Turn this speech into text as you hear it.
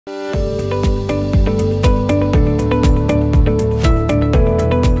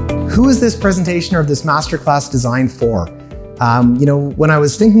Who is this presentation or this masterclass designed for? When I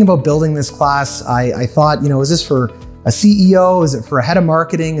was thinking about building this class, I thought, is this for a CEO? Is it for a head of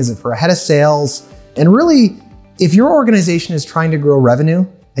marketing? Is it for a head of sales? And really, if your organization is trying to grow revenue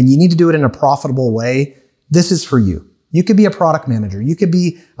and you need to do it in a profitable way, this is for you. You could be a product manager. You could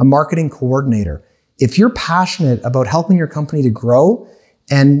be a marketing coordinator. If you're passionate about helping your company to grow,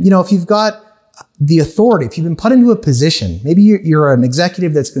 and if you've got the authority, if you've been put into a position, maybe you're an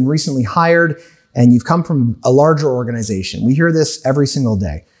executive that's been recently hired and you've come from a larger organization. We hear this every single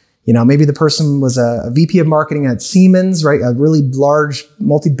day. Maybe the person was a VP of marketing at Siemens, right? A really large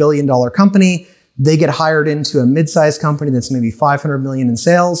multi-billion-dollar company. They get hired into a mid-sized company that's maybe 500 million in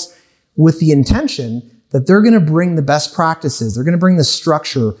sales with the intention that they're going to bring the best practices. They're going to bring the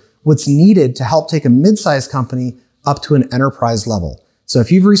structure, what's needed to help take a mid-sized company up to an enterprise level. So if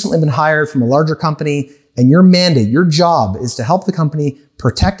you've recently been hired from a larger company and your mandate, your job is to help the company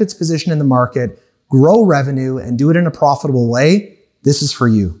protect its position in the market, grow revenue, and do it in a profitable way, this is for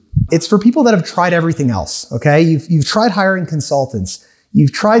you. It's for people that have tried everything else, okay? You've tried hiring consultants.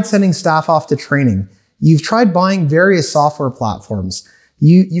 You've tried sending staff off to training. You've tried buying various software platforms.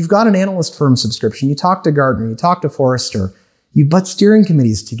 You've got an analyst firm subscription. You talk to Gartner. You talk to Forrester. You put steering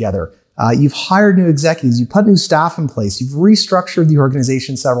committees together. You've hired new executives. You put new staff in place. You've restructured the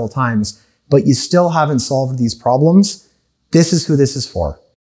organization several times, but you still haven't solved these problems. This is who this is for.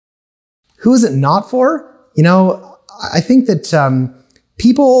 Who is it not for? I think that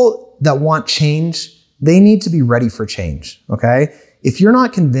people that want change, they need to be ready for change, okay? If you're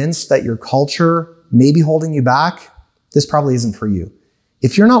not convinced that your culture may be holding you back, this probably isn't for you.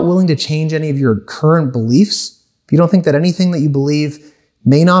 If you're not willing to change any of your current beliefs, if you don't think that anything that you believe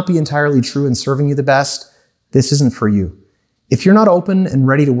may not be entirely true and serving you the best, this isn't for you. If you're not open and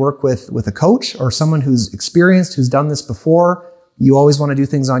ready to work with a coach or someone who's experienced, who's done this before, you always want to do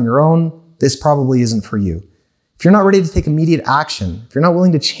things on your own, this probably isn't for you. If you're not ready to take immediate action, if you're not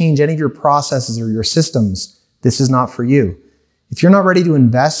willing to change any of your processes or your systems, this is not for you. If you're not ready to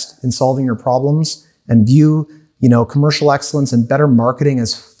invest in solving your problems and view, commercial excellence and better marketing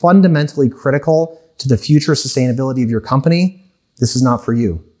as fundamentally critical to the future sustainability of your company, this is not for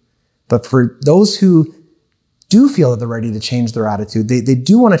you. But for those who do feel that they're ready to change their attitude, they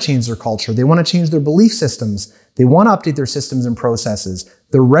do want to change their culture, they want to change their belief systems, they want to update their systems and processes,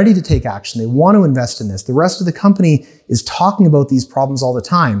 they're ready to take action, they want to invest in this, the rest of the company is talking about these problems all the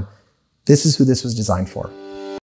time, this is who this was designed for.